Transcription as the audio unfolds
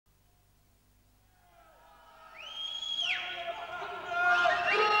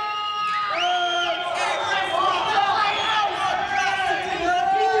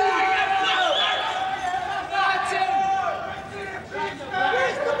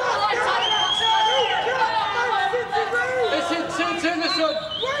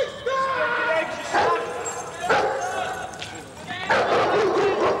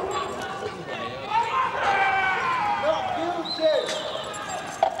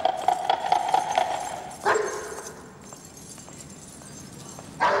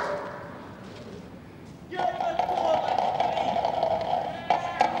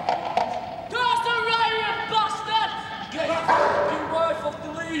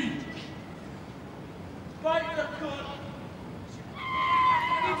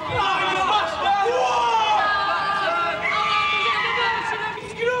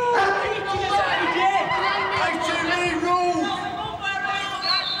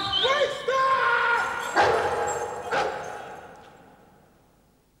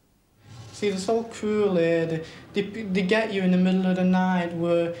See, they're so cruel here. They get you in the middle of the night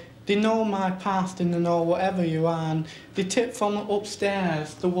where they know my past and they know whatever you are. And they tip from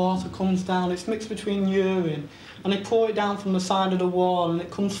upstairs, the water comes down, it's mixed between urine. And they pour it down from the side of the wall and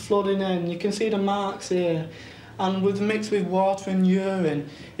it comes flooding in. You can see the marks here. And mixed with water and urine,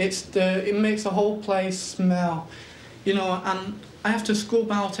 it makes the whole place smell. You know, and I have to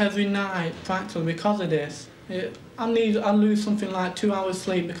scrub out every night practically because of this. I lose something like 2 hours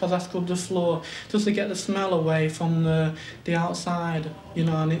sleep because I scrub the floor just to get the smell away from the outside, you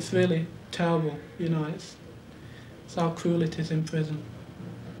know, and it's really terrible, you know, it's how cruel it is in prison.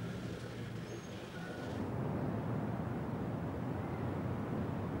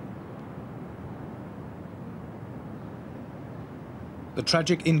 The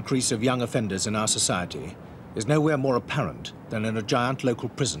tragic increase of young offenders in our society is nowhere more apparent than in a giant local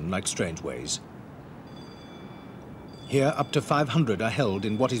prison like Strangeways. Here, up to 500 are held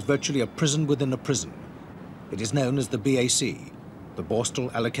in what is virtually a prison within a prison. It is known as the BAC, the Borstal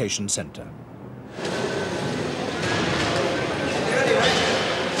Allocation Centre.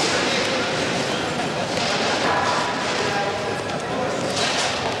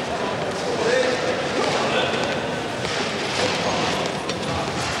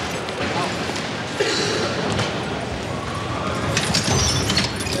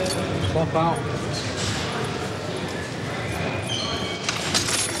 Swap out.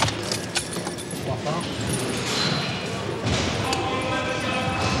 Swap out.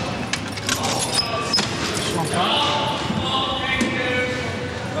 Swap out.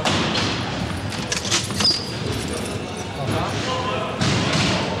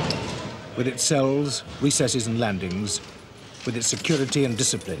 With its cells, recesses and landings, with its security and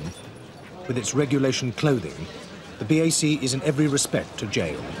discipline, with its regulation clothing, the BAC is in every respect a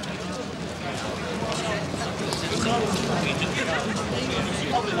jail.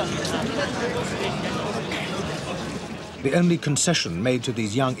 The only concession made to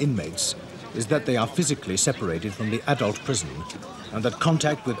these young inmates is that they are physically separated from the adult prison and that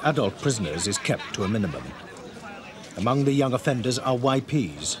contact with adult prisoners is kept to a minimum. Among the young offenders are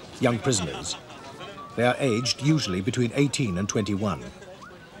YPs, young prisoners. They are aged usually between 18 and 21.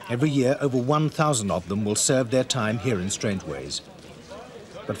 Every year, over 1,000 of them will serve their time here in Strangeways.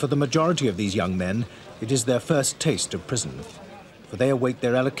 But for the majority of these young men, it is their first taste of prison, for they await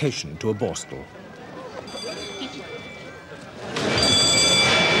their allocation to a Borstal.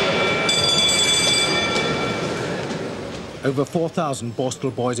 Over 4,000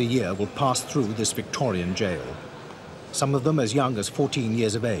 Borstal boys a year will pass through this Victorian jail, some of them as young as 14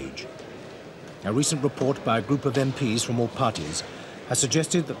 years of age. A recent report by a group of MPs from all parties has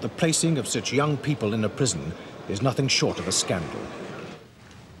suggested that the placing of such young people in a prison is nothing short of a scandal.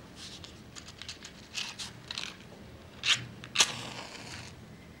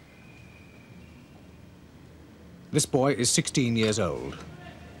 This boy is 16 years old.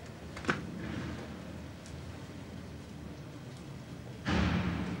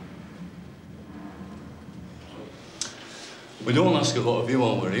 We don't ask a lot of you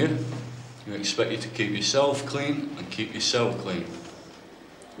while we're here. We expect you to keep yourself clean and keep yourself clean.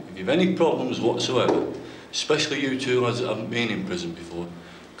 If you've any problems whatsoever, especially you two lads that haven't been in prison before,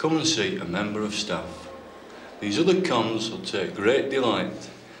 come and see a member of staff. These other cons will take great delight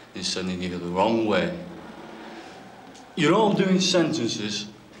in sending you the wrong way. You're all doing sentences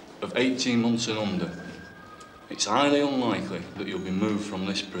of 18 months and under. It's highly unlikely that you'll be moved from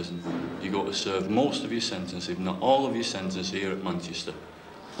this prison. You go to serve most of your sentence, if not all of your sentence, here at Manchester.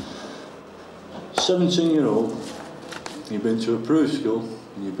 17-year-old, you've been to approved school,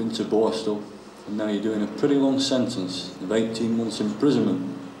 and you've been to Borstal, and now you're doing a pretty long sentence of 18 months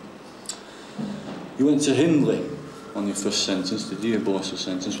imprisonment. You went to Hindley on your first sentence, did you, your Borstal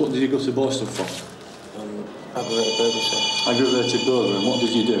sentence? What did you go to Borstal for? Aggravated burglary, sir. Aggravated burglary, and what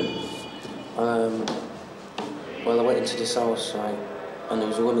did you do? Well, I went into this house, right, and there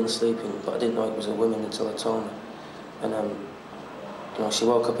was a woman sleeping, but I didn't know it was a woman until they told me. And you know, she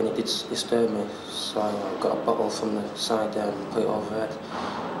woke up and it did disturb me, so I got a bottle from the side there and put it over her head.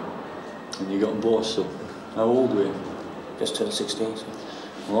 And you got Borstal. How old were you? Just turned 16, sir.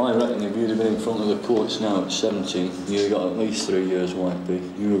 Well, I reckon if you'd have been in front of the courts now at 17, you'd have got at least 3 years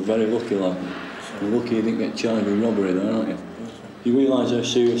YP. You were very lucky, like. You're lucky you didn't get charged with robbery there, aren't you? You realise how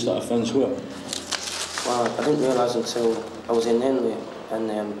serious that offence was? Well, I didn't realise until I was in Hindley and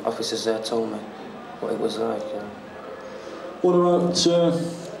the officers there told me what it was like. What about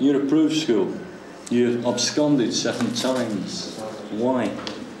your approved school? You absconded 7 times. Why?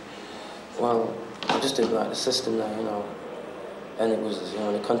 Well, I just didn't like the system there, you know. And it was, you know,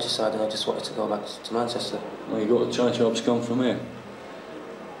 in the countryside, and I just wanted to go back to Manchester. Well, you got to try to abscond from here.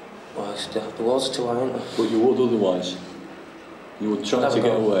 Well, the walls are too high, aren't they? But you would otherwise. You would try to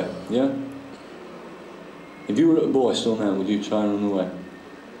get away, yeah? If you were at Borstal now, would you try and run away?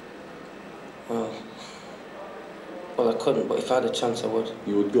 Well, I couldn't, but if I had a chance, I would.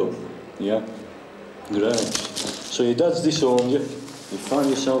 You would go, yeah? Great. So your dad's disowned you, you find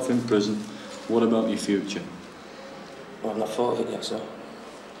yourself in prison. What about your future? Well, I've not thought of it yet, sir.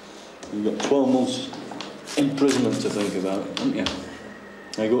 You've got 12 months imprisonment to think about, haven't you?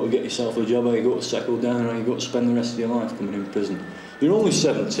 Now you got to get yourself a job, or you got to settle down, or you got to spend the rest of your life coming in prison. You're only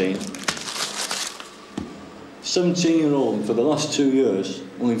 17. 17-year-old, and for the last 2 years,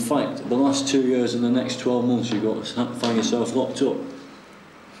 well, in fact, the last 2 years and the next 12 months, you've got to find yourself locked up.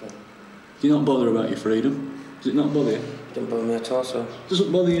 Do you not bother about your freedom? Does it not bother you? It didn't bother me at all, sir. It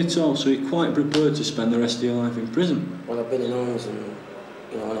doesn't bother you at all, so you're quite prepared to spend the rest of your life in prison? Well, I've been in homes, and,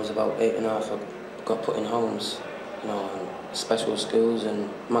 you know, when I was about 8 and a half, I got put in homes, you know, and special schools and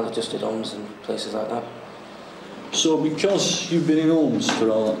maladjusted homes and places like that. So because you've been in homes for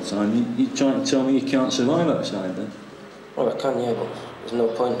all that time, you're trying to tell me you can't survive outside then? Well, I can, yeah, but there's no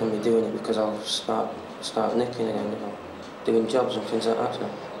point in me doing it because I'll start nicking again, you know, doing jobs and things like that, so.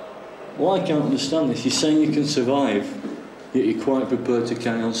 Well, I can't understand this. You're saying you can survive, yet you're quite prepared to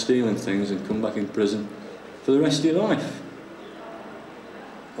carry on stealing things and come back in prison for the rest of your life?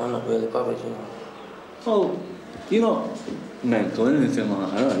 I'm not really bothered, you know. Well, you're not mental or anything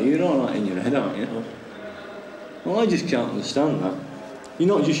like that, are you? You're all right in your head, aren't you? Yeah. Well, I just can't understand that. You're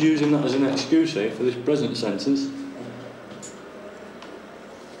not just using that as an excuse here for this present sentence.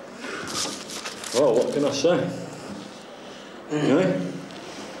 Well, what can I say? Okay?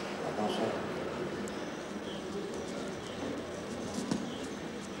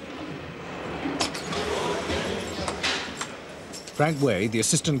 Frank Way, the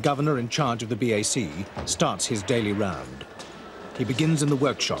assistant governor in charge of the BAC, starts his daily round. He begins in the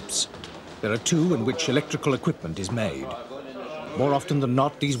workshops. There are 2 in which electrical equipment is made. More often than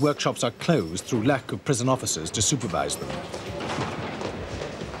not, these workshops are closed through lack of prison officers to supervise them.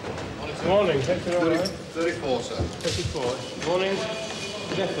 Good morning, take it all right. 34, sir. 34. Morning.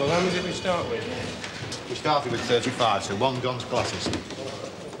 Jethro, how many did we start with? We started with 35, so 1 John's classes.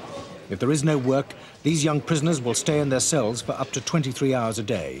 If there is no work, these young prisoners will stay in their cells for up to 23 hours a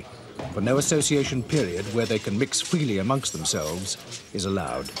day, for no association period where they can mix freely amongst themselves is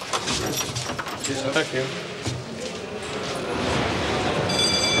allowed. Thank you.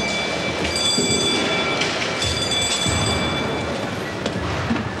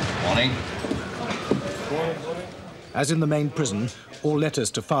 Morning. As in the main prison, all letters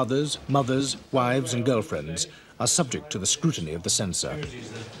to fathers, mothers, wives and girlfriends are subject to the scrutiny of the censor.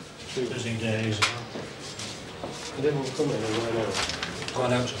 Busy days. Did everyone come in and why out?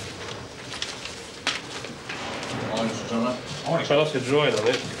 Gone out. Morning, Mr. Turner. Morning. So lots of drawing on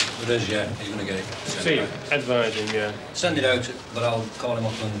it. It is, yeah. He's going to get it. See, advise him, yeah. Send it out, but I'll call him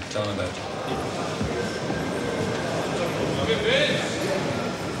up and tell him about it.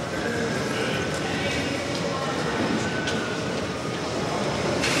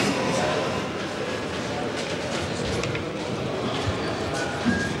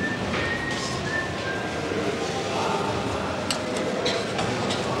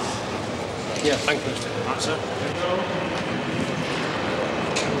 Yeah, thank you, Mr. Right, sir.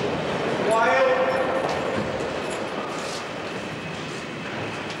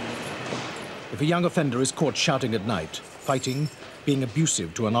 If a young offender is caught shouting at night, fighting, being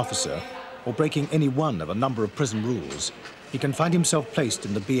abusive to an officer, or breaking any one of a number of prison rules, he can find himself placed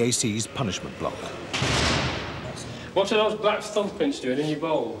in the BAC's punishment block. What are those black thumbprints doing in your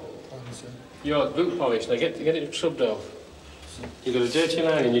bowl? Your boot polish. Now get it subbed off. You've got a dirty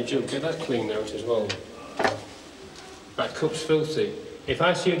line in your jug. Get that cleaned out as well. That cup's filthy. If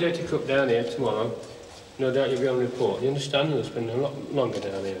I see a dirty cup down here tomorrow, no doubt you'll be on report. You understand? You'll spend a lot longer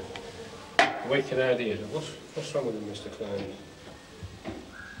down here. Wicked idea. What's wrong with him, Mr. Klein?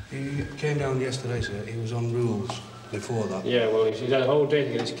 He came down yesterday, sir. He was on rules before that. Yeah, well, he's had a whole day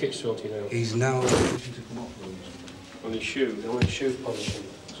to get his kit sorted out. He's now wishing to come off rules. On his shoes. I want his shoes polishing.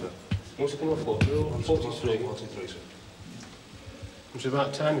 Sir. What's he come off for? Rule 43? 43, sir. It's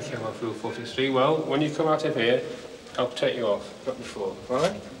about time he came off Rule 43. Well, when you come out of here, I'll take you off. Not before, all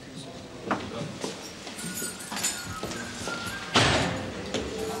right?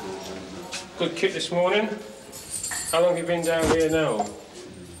 Good kit this morning. How long have you been down here now?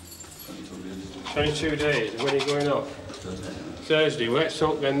 22 days. When are you going off? Thursday. Well, let's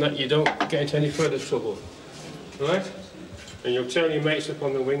hope then that you don't get into any further trouble. Right? And you'll tell your mates up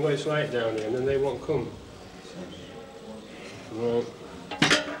on the wing what it's like down here, and then they won't come. Right.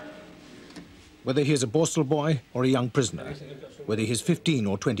 Whether he is a Borstal boy or a young prisoner, whether he is 15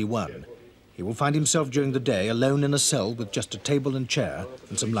 or 21, he will find himself during the day alone in a cell with just a table and chair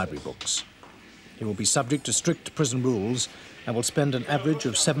and some library books. He will be subject to strict prison rules and will spend an average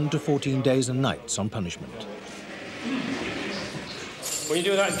of 7 to 14 days and nights on punishment. When you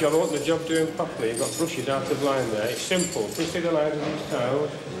do that job, I want the job doing properly. You've got brushes out of line there. It's simple. Can you see the lines of these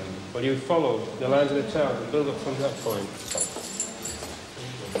tiles? Well, you follow the lines of the tiles and build up from that point.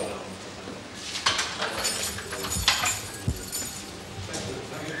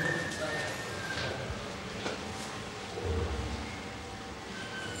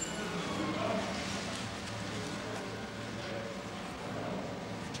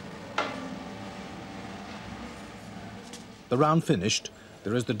 The round finished,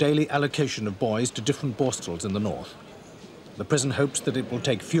 there is the daily allocation of boys to different Borstals in the north. The prison hopes that it will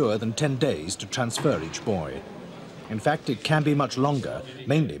take fewer than 10 days to transfer each boy. In fact, it can be much longer,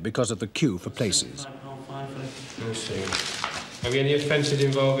 mainly because of the queue for places. Let's see. Have you any offences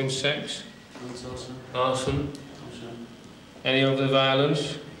involving sex? Arson? Any other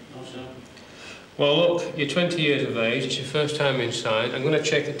violence? Well, look, you're 20 years of age, it's your first time inside. I'm going to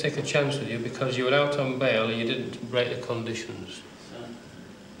take a chance with you because you were out on bail and you didn't break the conditions.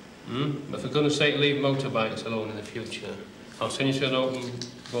 But for goodness sake, leave motorbikes alone in the future. I'll send you to an open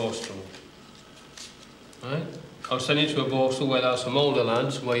Borstal. Right? I'll send you to a Borstal where there are some older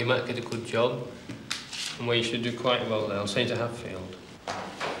lads, where you might get a good job, and where you should do quite well there. I'll send you to Hatfield.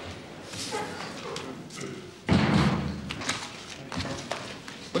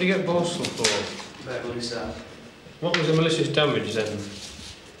 What do you get Borstal for? What was the malicious damage then?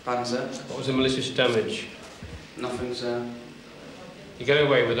 Pardon, sir? What was the malicious damage? Nothing, sir. You got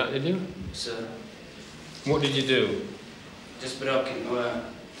away with that, did you? Sir. What did you do? Just broke into a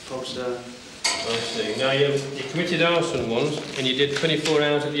pub, sir. I see. Now, you committed arson once, and you did 24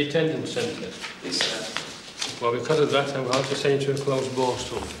 hours at the attendance centre. Yes, sir. Well, because of that, I'm going to have to send you to a closed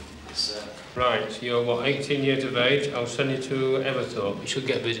Borstal. Yes, sir. Right, so you're, what, 18 years of age? I'll send you to Everthorpe. You should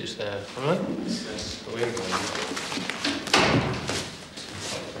get visits there, all right? Yes, sir. So we're going.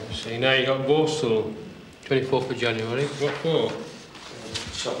 See, now you got Borstal, 24th of January. What for?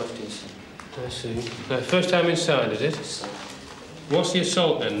 Shoplifting, sir. I see. Now, first time inside, is it? Yes, sir. What's the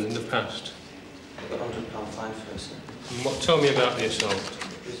assault then in the past? I got £100 fine for it, sir. And what, tell me about the assault.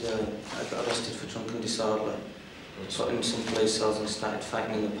 I got arrested for drunken disorderly. Got into some police cells and started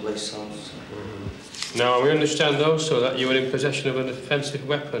fighting in the police cells. Now, we understand also that you were in possession of an offensive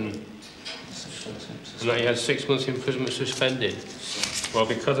weapon and that you had 6 months imprisonment suspended. Well,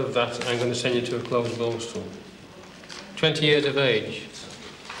 because of that, I'm going to send you to a closed Borstal. 20 years of age.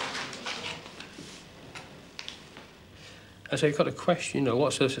 I say, you've got to question,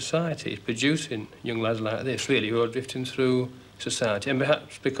 what sort of society is producing young lads like this, really, who are drifting through society and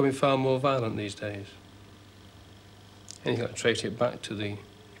perhaps becoming far more violent these days. And you've got to trace it back to the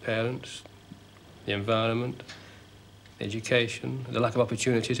parents, the environment, the education, the lack of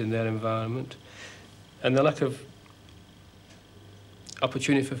opportunities in their environment, and the lack of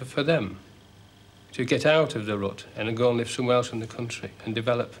opportunity for them to get out of the rut and go and live somewhere else in the country and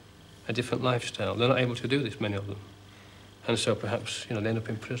develop a different lifestyle. They're not able to do this, many of them. And so perhaps, they end up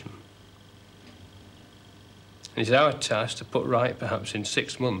in prison. And it's our task to put right, perhaps in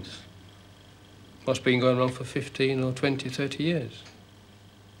 6 months, what's been going on for 15 or 20, 30 years.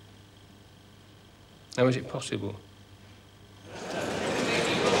 How is it possible?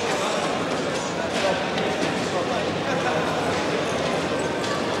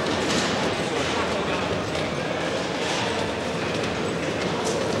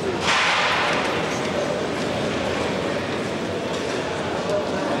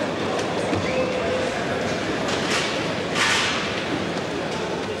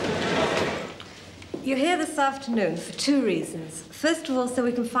 You're here this afternoon for 2 reasons. First of all, so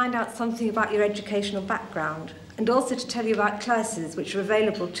we can find out something about your educational background, and also to tell you about classes which are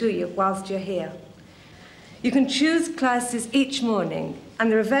available to you whilst you're here. You can choose classes each morning, and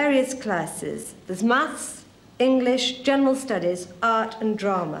there are various classes. There's maths, English, general studies, art and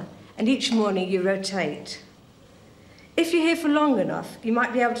drama, and each morning you rotate. If you're here for long enough, you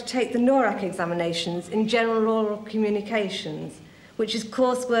might be able to take the NORAC examinations in general oral communications, which is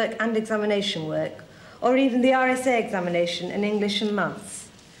coursework and examination work, or even the RSA examination in English and maths.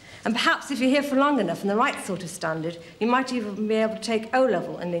 And perhaps if you're here for long enough and the right sort of standard, you might even be able to take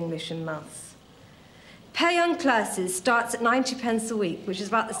O-level in English and maths. Pay on classes starts at 90p a week, which is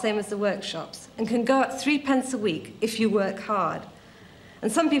about the same as the workshops, and can go up 3p a week if you work hard.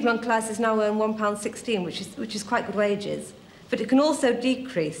 And some people on classes now earn £1.16, which is quite good wages. But it can also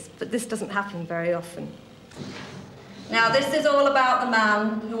decrease, but this doesn't happen very often. Now, this is all about the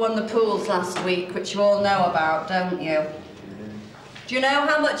man who won the pools last week, which you all know about, don't you? Do you know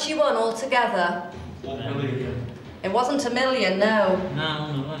how much he won altogether? 1 million. It wasn't $1 million, no.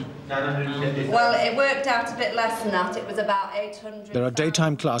 No. Well, it worked out a bit less than that. It was about 800. There are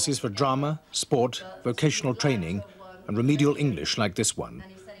daytime classes for drama, sport, vocational training, and remedial English like this one,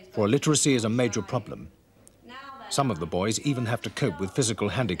 for illiteracy is a major problem. Some of the boys even have to cope with physical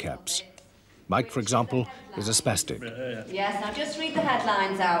handicaps. Mike, for example, is a spastic. Yes, now just read the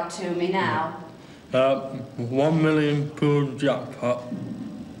headlines out to me now. 1 million pool jackpot.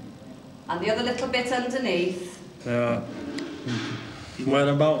 And the other little bit underneath. Where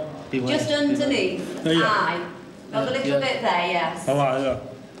about? Just underneath. Yeah. Aye. Another little bit there, yes. I like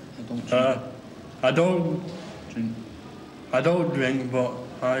that. I don't drink, but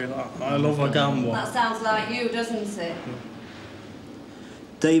I love a gamble. That sounds like you, doesn't it?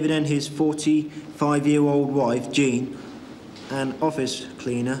 David and his 45-year-old wife, Jean, an office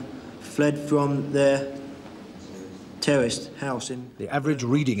cleaner, fled from their terraced house in... The average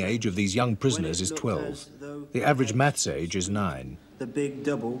reading age of these young prisoners is 12. The average maths age is 9. The big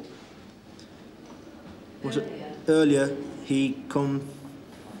double. Earlier, he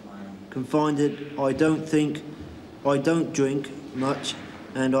confided, I don't drink much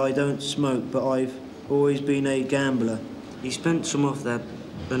and I don't smoke, but I've always been a gambler. He spent some of that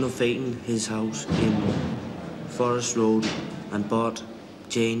renovating his house in Forest Road and bought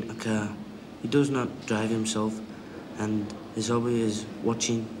Jane a car. He does not drive himself, and his hobby is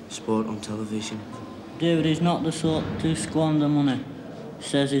watching sport on television. David is not the sort to squander money,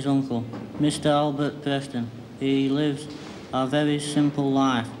 says his uncle, Mr. Albert Preston. He lives a very simple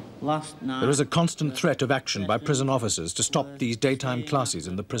life. Last night... There is a constant threat of action by prison officers to stop these daytime classes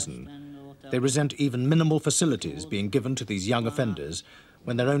in the prison. They resent even minimal facilities being given to these young offenders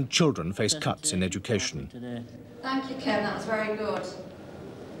when their own children face cuts in education. Thank you, Ken. That was very good.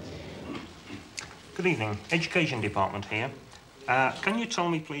 Good evening. Education Department here. Can you tell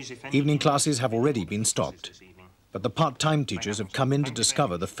me, please, if any... Evening classes have already been stopped, but the part-time teachers have come in to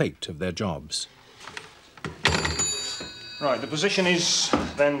discover the fate of their jobs. Right, the position is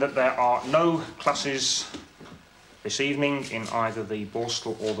then that there are no classes this evening in either the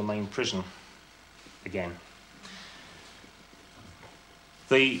Borstal or the main prison again.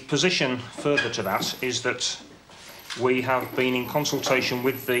 The position further to that is that we have been in consultation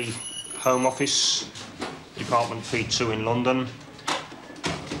with the Home Office, Department P2 in London,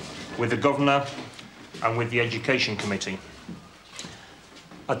 with the Governor and with the Education Committee.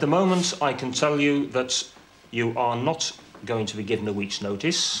 At the moment, I can tell you that you are not going to be given a week's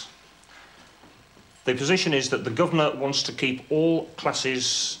notice. The position is that the Governor wants to keep all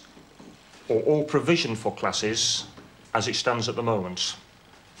classes, or all provision for classes, as it stands at the moment.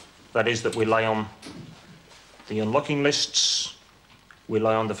 That is, that we lay on the unlocking lists, we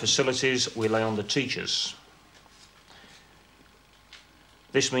lay on the facilities, we lay on the teachers.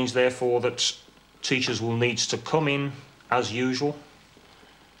 This means, therefore, that teachers will need to come in as usual,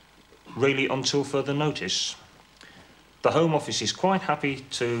 really until further notice. The Home Office is quite happy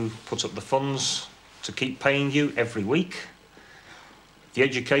to put up the funds to keep paying you every week. The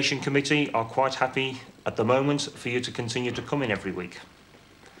Education Committee are quite happy at the moment for you to continue to come in every week.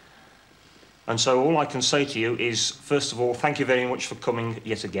 And so all I can say to you is, first of all, thank you very much for coming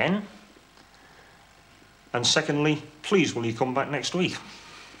yet again. And secondly, please will you come back next week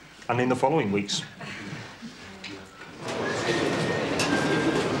and in the following weeks.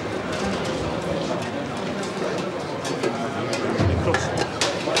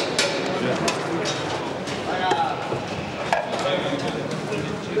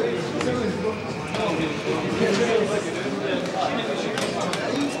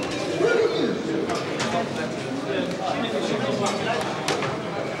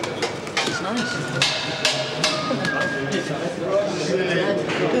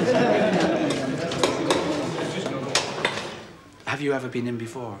 Have you ever been in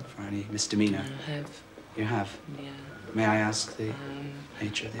before for any misdemeanor? I have. You have? Yeah. May I ask the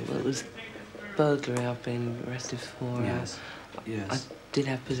nature of the offence? Well, it was burglary I've been arrested for. Yes. Yes. I did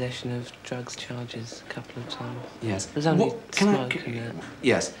have possession of drugs charges a couple of times. Yes. It was only Can I- smoking it.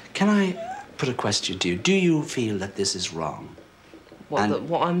 Yes. Can I put a question to you? Do you feel that this is wrong?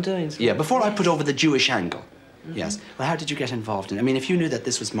 What I'm doing is... Yeah, before I put over the Jewish angle. Yes. Well, how did you get involved in it? I mean, if you knew that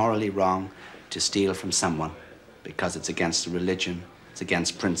this was morally wrong to steal from someone because it's against the religion, it's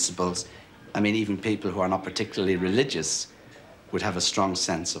against principles, I mean, even people who are not particularly religious would have a strong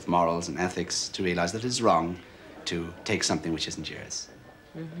sense of morals and ethics to realize that it's wrong to take something which isn't yours.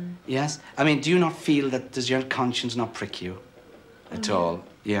 Yes? I mean, do you not feel that, does your conscience not prick you at all?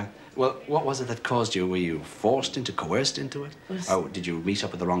 Yeah? Well, what was it that caused you? Were you forced into, coerced into it? Or did you meet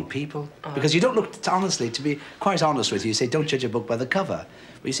up with the wrong people? Because you don't look, honestly, to be quite honest with you, you say don't judge a book by the cover.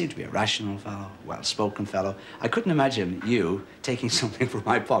 Well, you seem to be a rational fellow, well-spoken fellow. I couldn't imagine you taking something from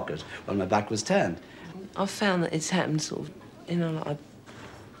my pocket while my back was turned. I've found that it's happened sort of, you know, like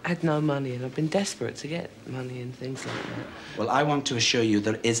I had no money and I've been desperate to get money and things like that. Well, I want to assure you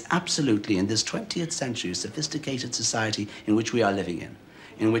there is absolutely, in this 20th century, sophisticated society in which we are living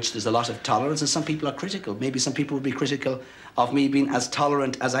in which there's a lot of tolerance, and some people are critical. Maybe some people would be critical of me being as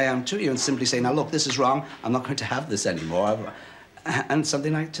tolerant as I am to you and simply say, now, look, this is wrong. I'm not going to have this anymore. And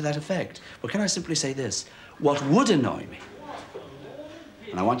something like to that effect. Well, can I simply say this? What would annoy me,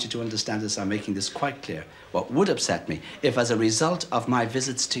 and I want you to understand this, I'm making this quite clear, what would upset me if, as a result of my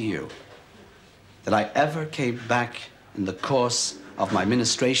visits to you, that I ever came back in the course of my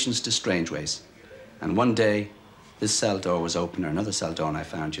ministrations to Strangeways, and one day this cell door was open or another cell door and I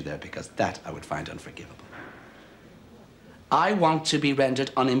found you there, because that I would find unforgivable. I want to be rendered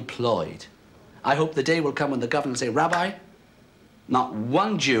unemployed. I hope the day will come when the government will say, Rabbi, not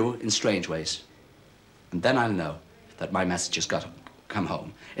one Jew in Strangeways. And then I'll know that my message has got to come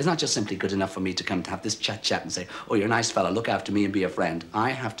home. It's not just simply good enough for me to come to have this chat and say, oh, you're a nice fellow, look after me and be a friend.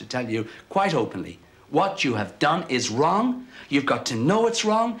 I have to tell you quite openly, what you have done is wrong. You've got to know it's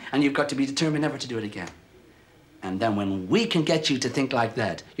wrong, and you've got to be determined never to do it again. And then when we can get you to think like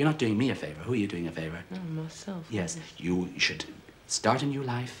that, you're not doing me a favor. Who are you doing a favor? No, myself. Yes, you should start a new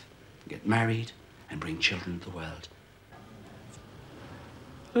life, get married, and bring children to the world.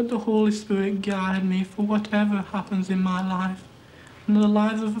 Let the Holy Spirit guide me for whatever happens in my life and the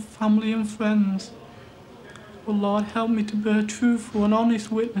lives of family and friends. Oh Lord, help me to bear truthful and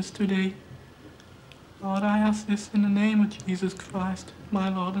honest witness today. Lord, I ask this in the name of Jesus Christ, my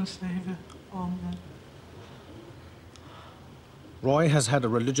Lord and Saviour. Amen. Roy has had a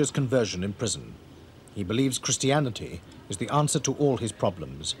religious conversion in prison. He believes Christianity is the answer to all his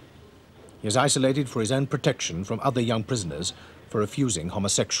problems. He is isolated for his own protection from other young prisoners for refusing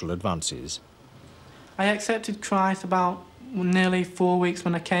homosexual advances. I accepted Christ about nearly 4 weeks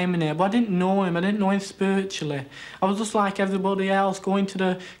when I came in here, but I didn't know him. I didn't know him spiritually. I was just like everybody else, going to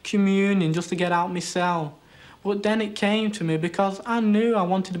the communion just to get out my cell. But then it came to me because I knew I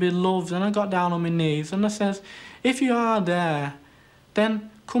wanted to be loved, and I got down on my knees and I says, if you are there, then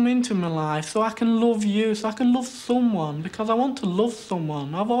come into my life so I can love you, so I can love someone, because I want to love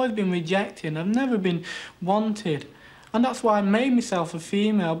someone. I've always been rejected. I've never been wanted. And that's why I made myself a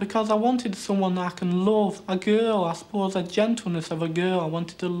female, because I wanted someone that I can love. A girl, I suppose, a gentleness of a girl I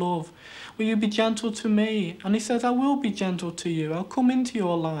wanted to love. Will you be gentle to me? And he says, I will be gentle to you. I'll come into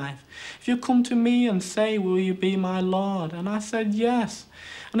your life. If you come to me and say, will you be my Lord? And I said, yes.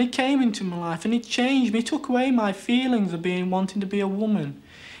 And he came into my life and he changed me. He took away my feelings of wanting to be a woman.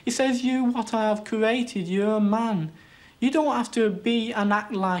 He says, you, what I have created, you're a man. You don't have to be and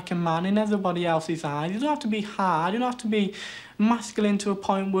act like a man in everybody else's eyes. You don't have to be hard. You don't have to be masculine to a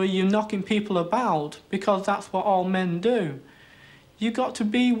point where you're knocking people about, because that's what all men do. You got to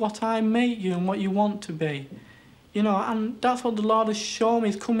be what I make you and what you want to be. You know, and that's what the Lord has shown me.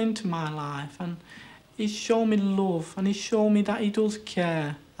 He's come into my life and he's shown me love, and he's shown me that he does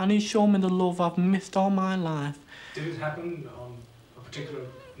care, and he's shown me the love I've missed all my life. Did it happen on a particular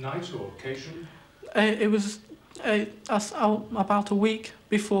night or occasion? It was about a week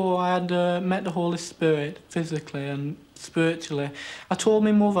before I had met the Holy Spirit physically and spiritually. I told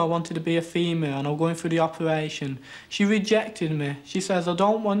my mother I wanted to be a female and I was going through the operation. She rejected me. She says, I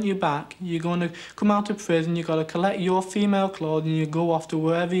don't want you back. You're going to come out of prison, you've got to collect your female clothes and you go off to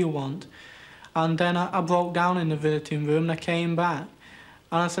wherever you want. And then I broke down in the visiting room and I came back.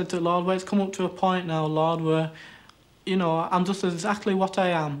 And I said to the Lord, well, it's come up to a point now, Lord, where, you know, I'm just exactly what I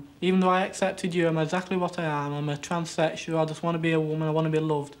am. Even though I accepted you, I'm exactly what I am. I'm a transsexual, I just want to be a woman, I want to be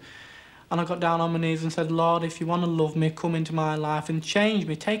loved. And I got down on my knees and said, Lord, if you want to love me, come into my life and change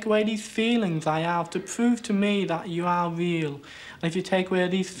me. Take away these feelings I have to prove to me that you are real. And if you take away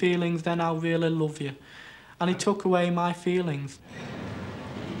these feelings, then I'll really love you. And he took away my feelings.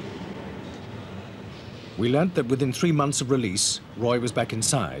 We learnt that within 3 months of release, Roy was back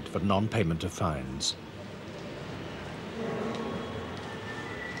inside for non-payment of fines.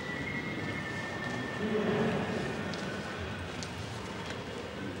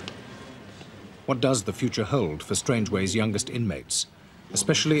 What does the future hold for Strangeways' youngest inmates,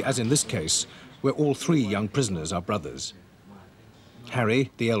 especially as in this case, where all 3 young prisoners are brothers?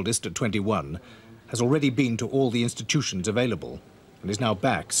 Harry, the eldest at 21, has already been to all the institutions available and is now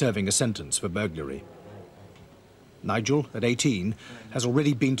back serving a sentence for burglary. Nigel, at 18, has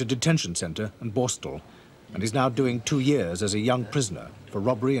already been to detention centre and Borstal and is now doing 2 years as a young prisoner for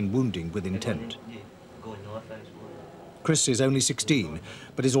robbery and wounding with intent. Chris is only 16,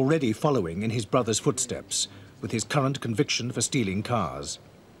 but is already following in his brother's footsteps with his current conviction for stealing cars.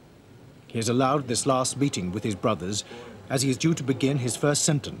 He has allowed this last meeting with his brothers as he is due to begin his first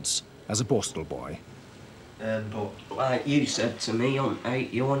sentence as a Borstal boy. But like you said to me,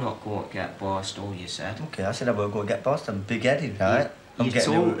 you're not going to get Borstal, you said. Okay, I said I won't go get Borstal. I'm big-headed, right? You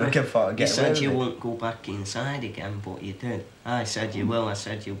said you won't go back inside again, but you did. I said you will. I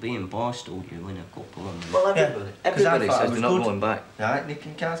said you'll be in Borstal, you in a couple of months. Well, everybody says they're not going back. Right,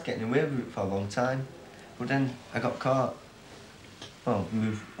 nicking cars, getting away with it for a long time. But then I got caught. Well,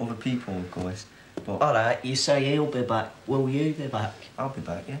 with other people, of course. But all right, you say he'll be back. Will you be back? I'll be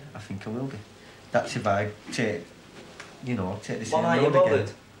back, yeah. I think I will be. That's if I take the same are you road bothered?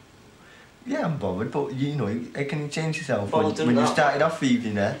 again. Yeah, I'm bothered, but how can you change yourself Well, when you started off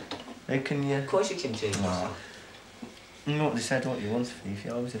thieving there? How can you? Of course you can change yourself. You know what they said, what you want a thief,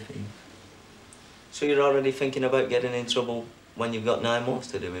 you're always a thief. So you're already thinking about getting in trouble when you've got 9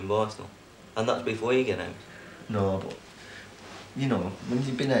 months to do in Borstal? And that's before you get out? No, but, when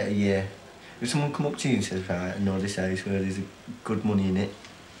you've been out a year, if someone come up to you and says, right, I know this house where there's good money in it,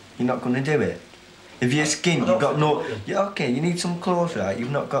 you're not going to do it. If you're skint, you've got no... Yeah, OK, you need some clothes, right?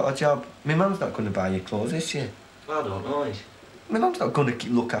 You've not got a job. My mum's not going to buy you clothes, is she? I don't know. My mum's not going to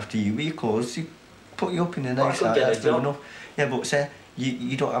look after you with your clothes. She put you up in a nice house, that's good enough. Yeah, but say,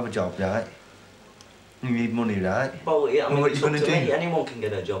 you don't have a job, right? You need money, right? Well, yeah, I mean, what it's you up going to to do? me. Anyone can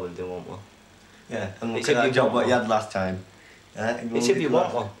get a job if they want one. Yeah, and look It's at if that you job want what you one. had last time. Right? It's if you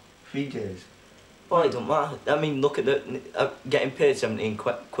want one. 3 days. Well, it don't matter. I mean, look at getting paid 17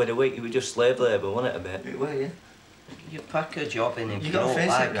 quid a week. You were just slave labour, wasn't it, a bit? It were, yeah. You pack a job in if you gotta don't face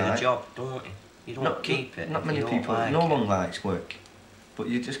like it, right? a job, don't you? You don't keep it. Not if many you don't people. like No it. one likes work, but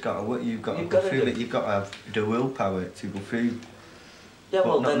you just got to work. You've got to You've go gotta through do it. You've got to have the willpower to go through. Yeah, but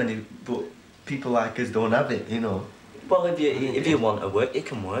well, not then- many. But people like us don't have it, Well, if you want to work, you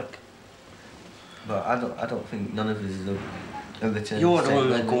can work. But I don't think none of us are the terms. You're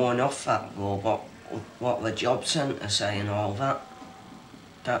only going off that, though, what the job centre say and all that.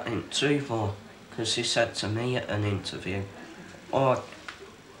 That ain't true, though, because he said to me at an interview,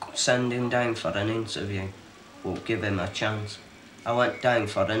 send him down for an interview, we'll give him a chance. I went down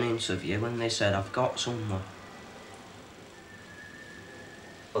for an interview and they said, I've got someone.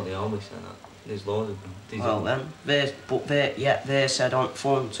 Well, they always say that. There's loads of them. Well then, they said on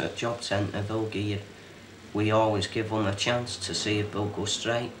front at job centre they'll give you, we always give them a chance to see if they'll go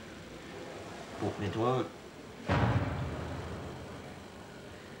straight. But they don't.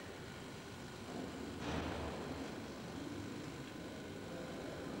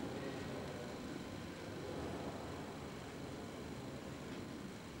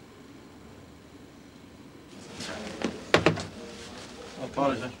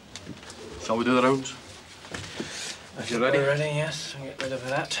 Apologies. Shall we do the rounds? If you're ready. We're ready, yes. I'll get rid of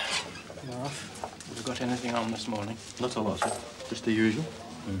that. Come off. Have you got anything on this morning? Not a lot, sir. Just the usual.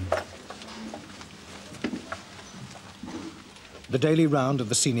 The daily round of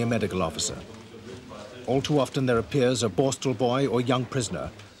the senior medical officer. All too often there appears a Borstal boy or young prisoner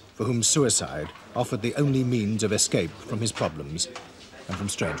for whom suicide offered the only means of escape from his problems and from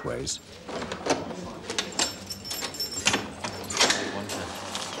Strangeways.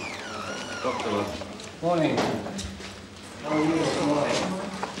 Morning. How are you this morning?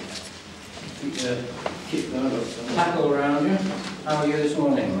 Keep the tackle around you. How are you this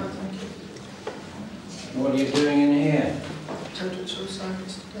morning? What are you doing in here? Attempted suicide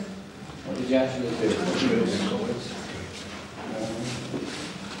yesterday. What did you actually do?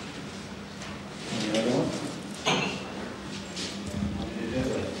 And the other one? What did you do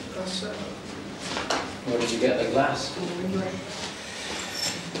with it? That's Where did you get the glass?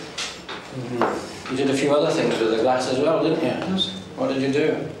 You did a few other things with the glass as well, didn't you? Yes. What did you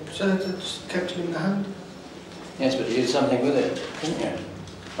do? So I just kept it in the hand. Yes, but you did something with it, didn't you?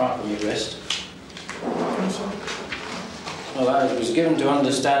 Apart from your wrist. Well, I was given to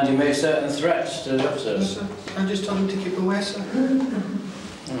understand you made certain threats to the officers. Yes, sir. I just told him to keep away, sir.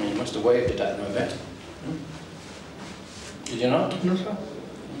 You must have waved it at them a bit. Did you not? No, sir.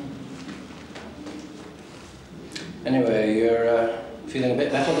 Anyway, you're feeling a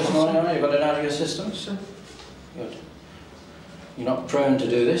bit better this morning, are you? You got it out of your system? Yes, sir. Good. You're not prone to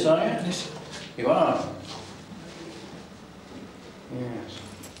do this, are you? Yes, sir. You are? Yes.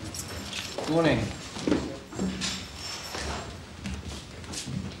 Morning.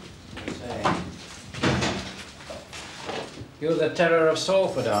 You're the terror of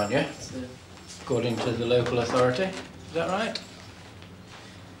Salford, aren't you? Yes, sir. According to the local authority. Is that right?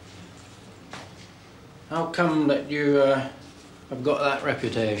 How come that you have got that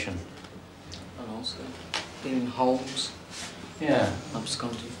reputation? And also being in homes. Yeah.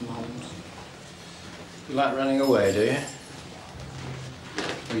 Absconding from homes. You like running away, do you?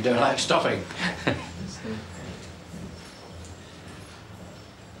 Or you don't like stopping?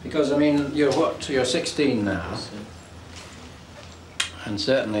 Because, I mean, you're what? You're 16 now. And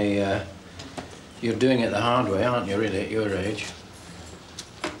certainly you're doing it the hard way, aren't you, really, at your age?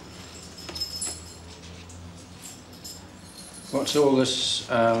 What's all this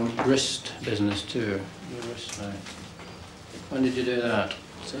wrist business too? Your wrist, right? When did you do that?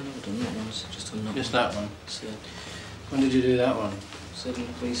 So I've never done that one, just done that Just one. that one? So, When did you do that one? so in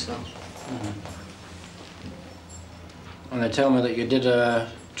the police cell. And they tell me that you did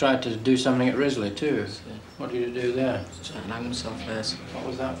tried to do something at Risley too. So, What did you do there? just trying to hang myself there. So What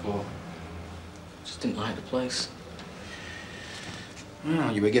was that for? just didn't like the place.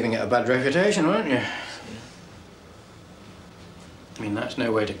 Well, you were giving it a bad reputation, weren't you? I mean, that's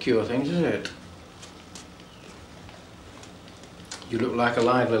no way to cure things, is it? You look like a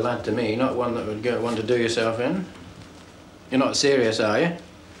lively lad to me, not one that would want to do yourself in. You're not serious, are you?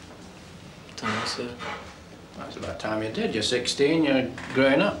 Don't know, sir. That's about time you did. You're 16, you're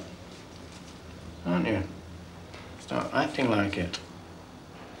growing up, aren't you? Start acting like it,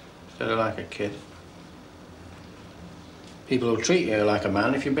 instead of like a kid. People will treat you like a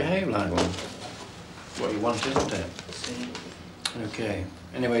man if you behave like one. That's what you want, isn't it? Okay.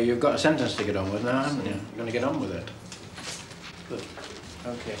 Anyway, you've got a sentence to get on with now, haven't you? You're going to get on with it. Good.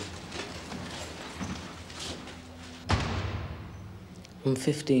 Okay. I'm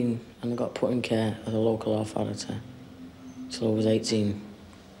 15 and I got put in care at a local authority till I was 18.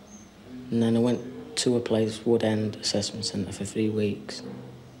 And then I went to a place, Wood End Assessment Centre, for 3 weeks.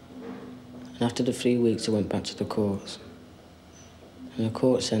 And after the 3 weeks, I went back to the courts. And the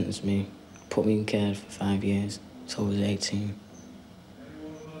court sentenced me, put me in care for 5 years till I was 18.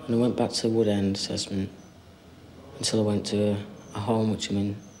 And I went back to Wood End Assessment until I went to a home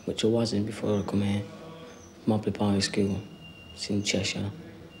which I was in before I come here, Mobley Boys School. It's in Cheshire.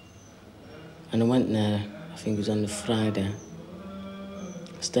 And I went there, I think it was on the Friday.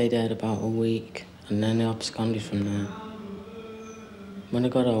 I stayed there about a week and then I absconded from there. When I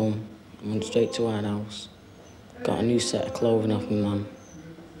got home, I went straight to our house, got a new set of clothing off my mum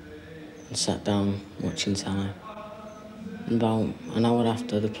and sat down watching telly. And about an hour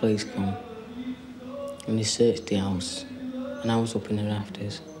after, the police come and they searched the house and I was up in the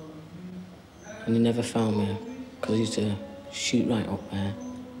rafters. And they never found me because I used to shoot right up there,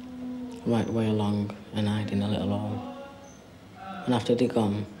 right the way along and hide in a little hole. And after they'd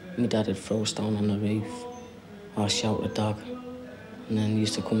gone, my dad would throw a stone on the roof or shout a dog, and then he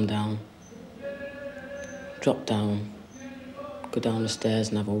used to come down, drop down, go down the stairs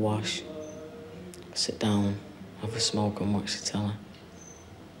and have a wash, sit down, have a smoke and watch the telly.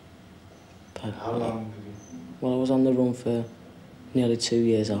 But, How long? Well, I was on the run for nearly 2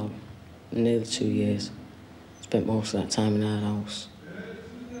 years old, nearly 2 years. Spent most of that time in our house.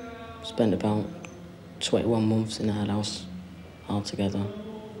 Spent about 21 months in our house altogether.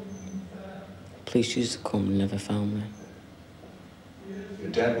 Police used to come and never found me. Your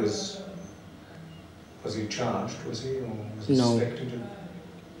dad was he charged, was he, or was he No. suspected?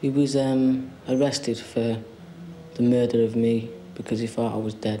 He was arrested for the murder of me because he thought I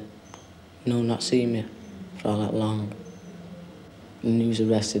was dead. No, not seen me for all that long. And he was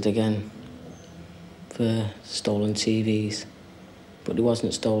arrested again for stolen TVs, but he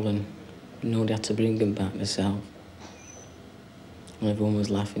wasn't stolen. You know, they had to bring him back themselves. And everyone was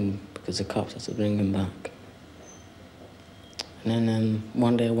laughing because the cops had to bring him back. And then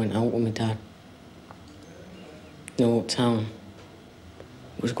one day I went out with my dad. You know, uptown.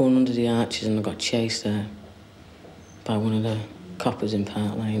 I was going under the arches and I got chased there by one of the coppers in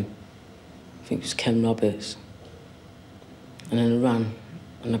Park Lane. I think it was Ken Roberts. And then I ran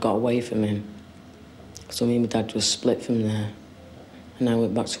and I got away from him. So me and my dad just split from there. And I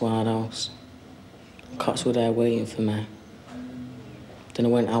went back to our house. Cops were there waiting for me. Then I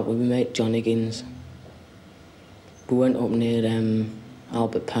went out with my mate John Higgins. We went up near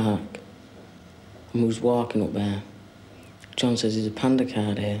Albert Park. And we was walking up there. John says, there's a panda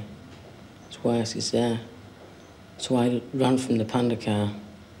car there. So why is it there? So I ran from the panda car.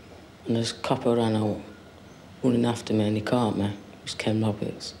 And this copper ran out, running after me, and he caught me. It was Ken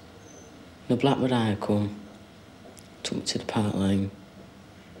Roberts. And the Black Mariah come, took me to the Park Lane.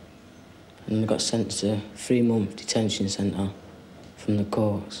 And I got sent to a 3-month detention centre from the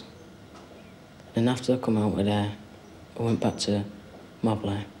courts. And after I come out of there, I went back to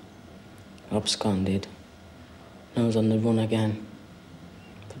Mobley, absconded, and I was on the run again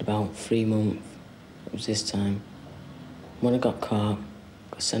for about 3 months It was this time. When I got caught,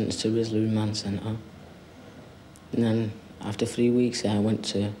 I got sentenced to Risley Remand Centre. And then, after 3 weeks there, I went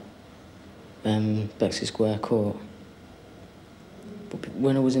to Bexley Square Court. But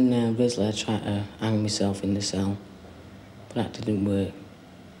when I was in Risley, I tried to hang myself in the cell, but that didn't work.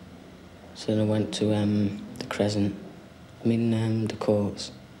 So then I went to the Crescent. I'm in the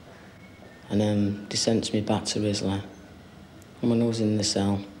courts, and they sent me back to Risley. And when I was in the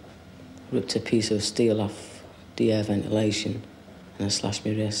cell, I ripped a piece of steel off the air ventilation, and I slashed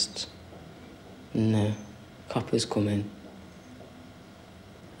my wrists. And coppers come in,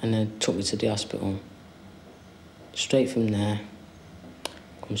 and then took me to the hospital. Straight from there,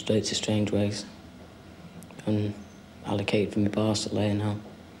 come straight to Strangeways, and allocated for my Borstal there now,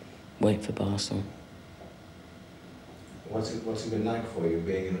 waiting for Borstal. What's it been like for you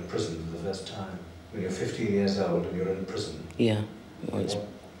being in a prison for the first time? When you're 15 years old and you're in prison? Yeah, well, it's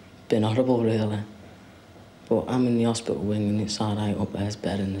been horrible really. But I'm in the hospital wing and it's all right up there, it's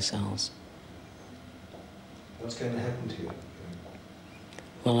better in the cells. What's going to happen to you?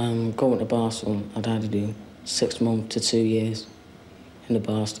 Well, I'm going to Borstal. I'd had to do 6 months to 2 years in the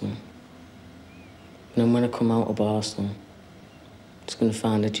Borstal. And then when I come out of Borstal, I'm just going to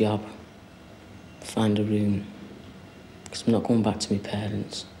find a job, find a room, because I'm not going back to my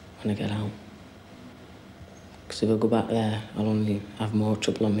parents when I get out. Because if I go back there, I'll only have more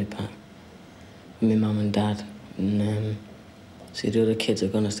trouble on my back with my mum and dad. And see, the other kids are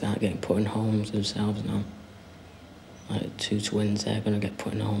going to start getting put in homes themselves now. Like 2 twins, they're going to get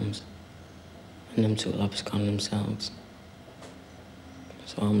put in homes. And them 2 will abscond themselves.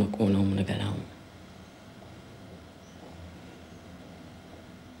 So I'm not going home when I get out.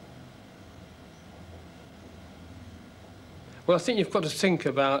 Well, I think you've got to think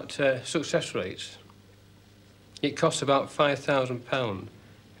about success rates. It costs about £5,000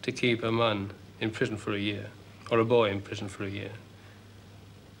 to keep a man in prison for a year, or a boy in prison for a year.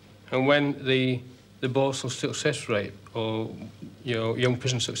 And when the Borstal success rate, or young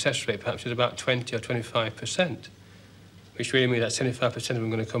prison success rate, perhaps is about 20 or 25%, which really means that 75% of them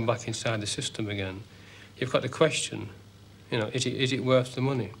are going to come back inside the system again. You've got to question, is it worth the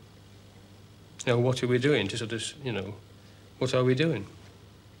money? What are we doing to sort of, what are we doing?